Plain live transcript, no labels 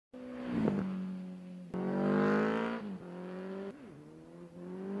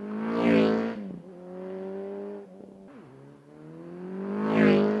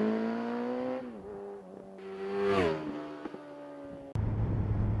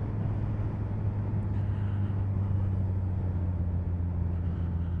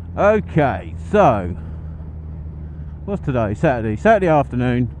Okay, so what's today? Saturday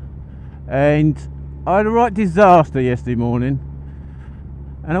afternoon, and I had a right disaster yesterday morning.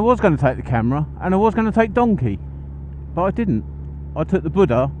 And I was going to take the camera, and I was going to take Donkey, but I didn't. I took the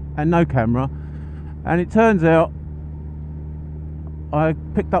Buddha and no camera, and it turns out I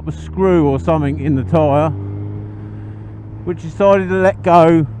picked up a screw or something in the tyre, which decided to let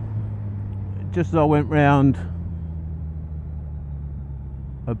go just as I went round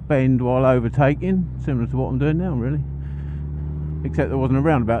a bend while overtaking, similar to what I'm doing now really, except there wasn't a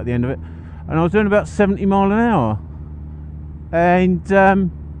roundabout at the end of it, and I was doing about 70 miles an hour, and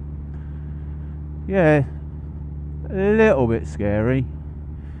yeah, a little bit scary.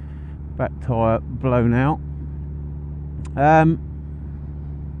 Back tyre blown out.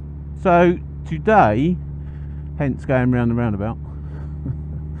 So today, hence going round the roundabout,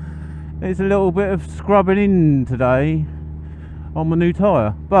 there's a little bit of scrubbing in today on my new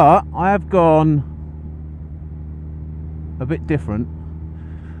tyre, but I have gone a bit different.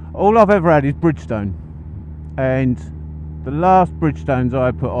 All I've ever had is Bridgestone, and the last Bridgestones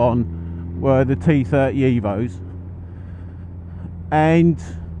I put on were the T30 Evos, and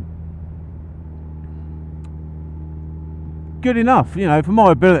good enough, you know, for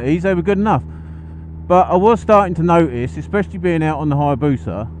my abilities they were good enough. But I was starting to notice, especially being out on the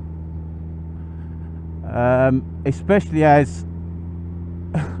Hayabusa, especially as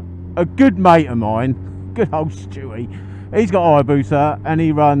a good mate of mine, good old Stewie, he's got Hayabusa and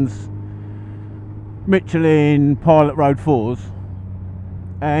he runs Michelin Pilot Road 4s,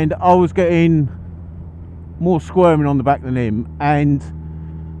 and I was getting more squirming on the back than him, and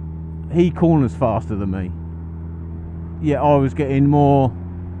he corners faster than me. Yeah, I was getting more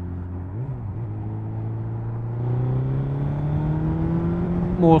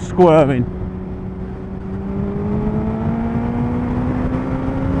squirming.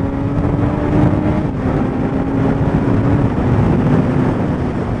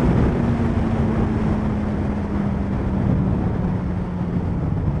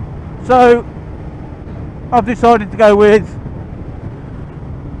 So I've decided to go with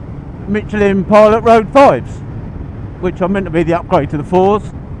Michelin Pilot Road 5s, which are meant to be the upgrade to the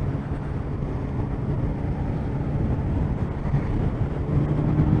 4s.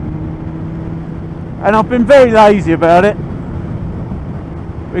 And I've been very lazy about it,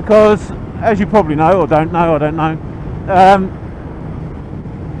 because as you probably know, or don't know, I don't know,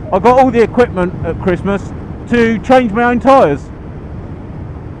 I got all the equipment at Christmas to change my own tyres,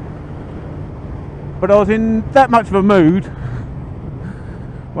 but I was in that much of a mood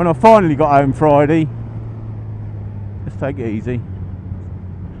when I finally got home Friday. Let's take it easy.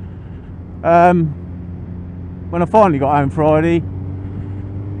 When I finally got home Friday,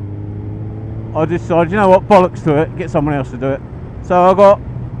 I decided, you know what, bollocks to it, get someone else to do it. So I got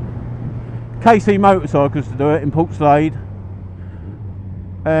KC Motorcycles to do it in Portslade,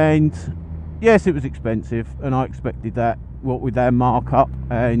 and yes, it was expensive, and I expected that, what with their markup,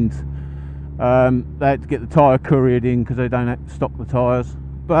 and they had to get the tyre couriered in because they don't have to stock the tyres.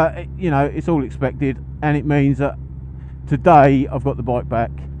 But you know, it's all expected, and it means that today I've got the bike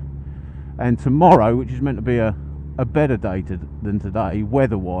back, and tomorrow, which is meant to be a better day than today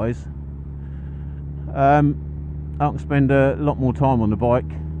weather wise, I can spend a lot more time on the bike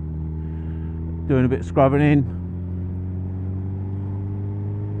doing a bit of scrubbing in.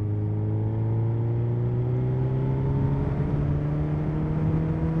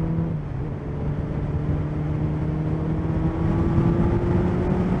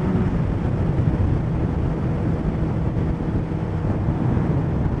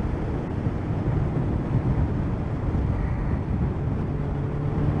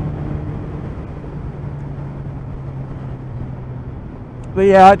 But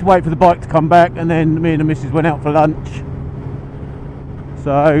yeah, I had to wait for the bike to come back, and then me and the missus went out for lunch.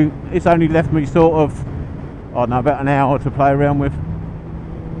 So it's only left me sort of, I don't know, about an hour to play around with.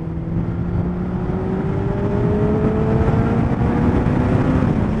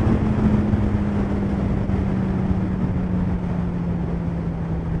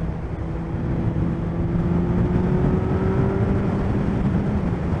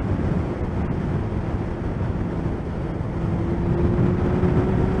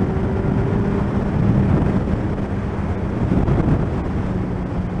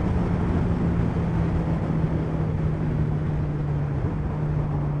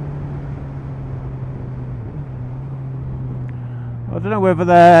 I don't know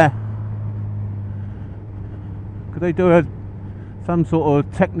whether could they do some sort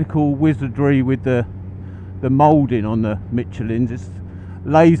of technical wizardry with the moulding on the Michelins. It's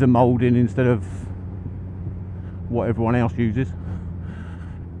laser moulding instead of what everyone else uses.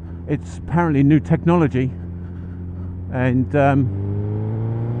 it's apparently new technology, and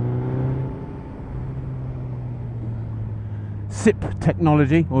SIP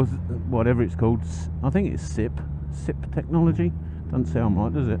technology, or whatever it's called. I think it's SIP technology. Doesn't sound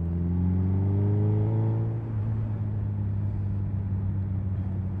right, does it?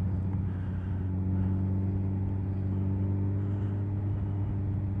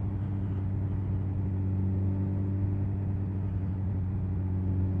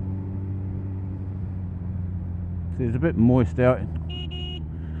 It's a bit moist out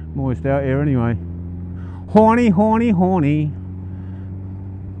here anyway. Horny.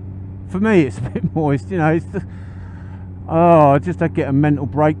 For me, it's a bit moist, you know. It's just, I just get a mental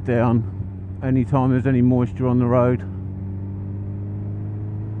breakdown anytime there's any moisture on the road.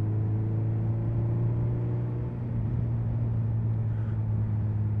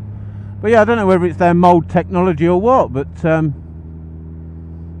 But yeah, I don't know whether it's their mould technology or what, but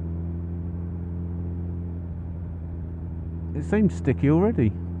it seems sticky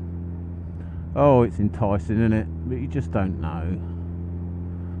already. Oh, it's enticing, isn't it? But you just don't know.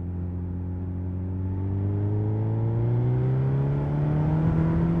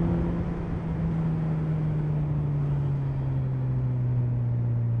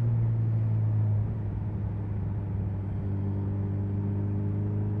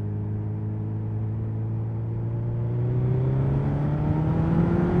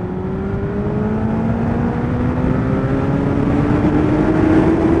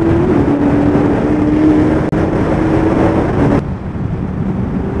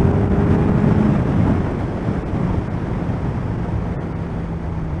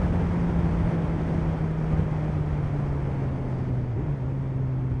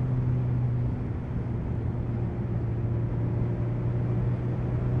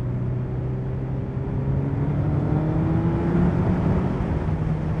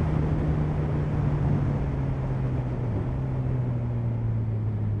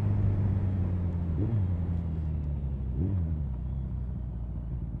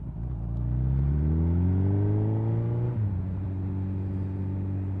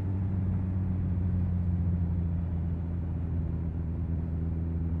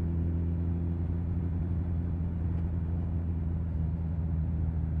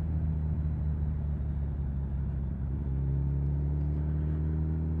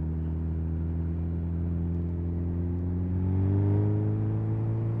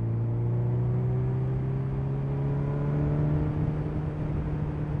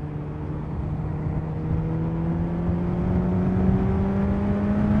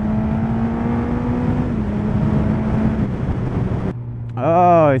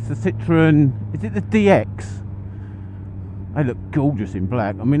 Oh, it's the Citroen. Is it the DX? They look gorgeous in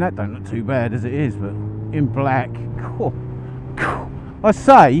black. I mean, that don't look too bad as it is, but in black, I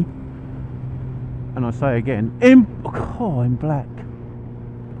say, and I say again, in black.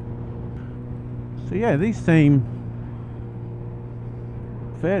 So yeah, these seem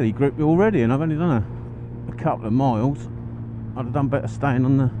fairly grippy already, and I've only done a couple of miles. I'd have done better staying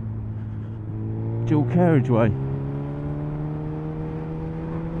on the dual carriageway.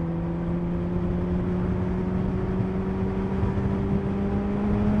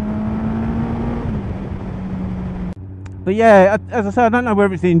 But yeah, as I say, I don't know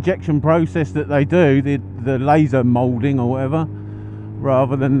whether it's the injection process that they do, the laser moulding or whatever,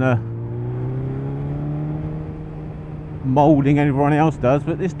 rather than the moulding everyone else does,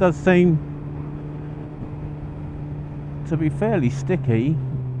 but this does seem to be fairly sticky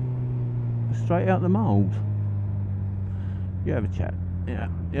straight out the mould. You have a chat. Yeah.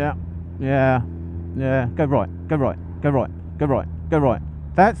 Go right.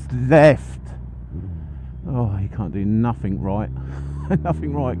 That's left. Oh, you can't do nothing right.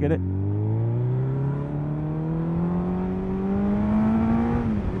 Nothing right, get it?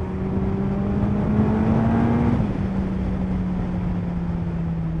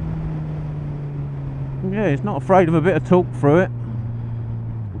 Yeah, it's not afraid of a bit of torque through it.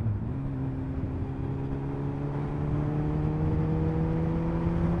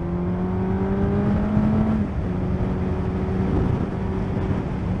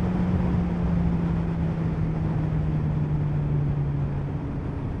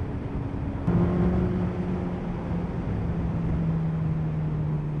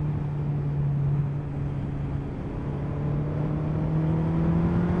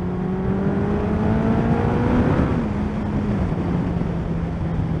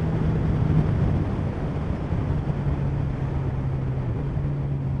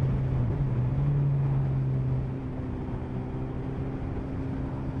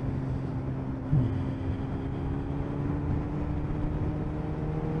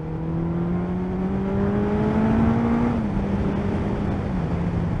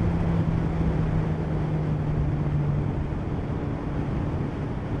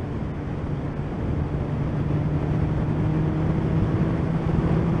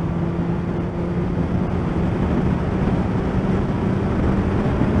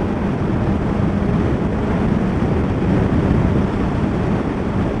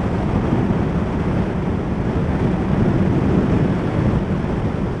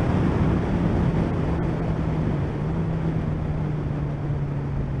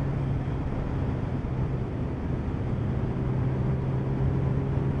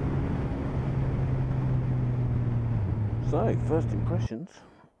 So, first impressions.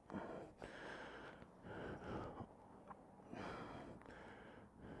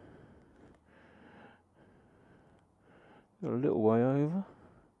 Got a little way over.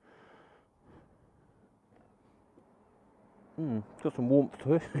 Got some warmth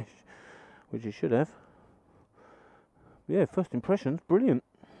to it, which it should have. But yeah, first impressions, brilliant.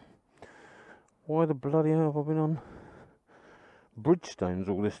 Why the bloody hell have I been on Bridgestones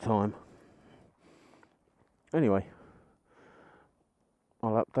all this time? Anyway,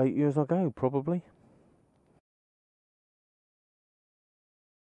 I'll update you as I go, probably.